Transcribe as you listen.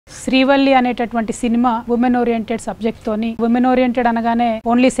శ్రీవల్లి అనేటటువంటి cinema women oriented subject తోని, women oriented అనగానే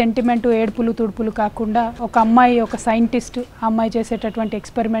ఓన్లీ సెంటిమెంట్ ఏడుపులు తుడుపులు కాకుండా ఒక అమ్మాయి ఒక సైంటిస్ట్, అమ్మాయి చేసేటటువంటి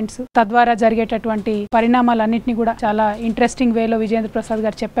ఎక్స్పెరిమెంట్స్ తద్వారా జరిగేటటువంటి పరిణామాలన్నింటినీ కూడా చాలా ఇంట్రెస్టింగ్ వేలో విజయేంద్ర ప్రసాద్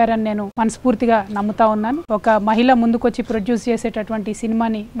గారు చెప్పారని నేను మనస్ఫూర్తిగా నమ్ముతా ఉన్నాను. ఒక మహిళ ముందుకొచ్చి ప్రొడ్యూస్ చేసేటటువంటి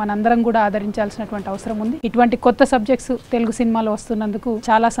సినిమాని మనందరం కూడా ఆదరించాల్సినటువంటి అవసరం ఉంది. ఇటువంటి కొత్త సబ్జెక్ట్స్ తెలుగు సినిమాలో వస్తున్నందుకు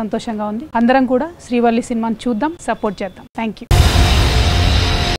చాలా సంతోషంగా ఉంది. అందరం కూడా శ్రీవల్లి సినిమాని చూద్దాం, సపోర్ట్ చేద్దాం. Thank you.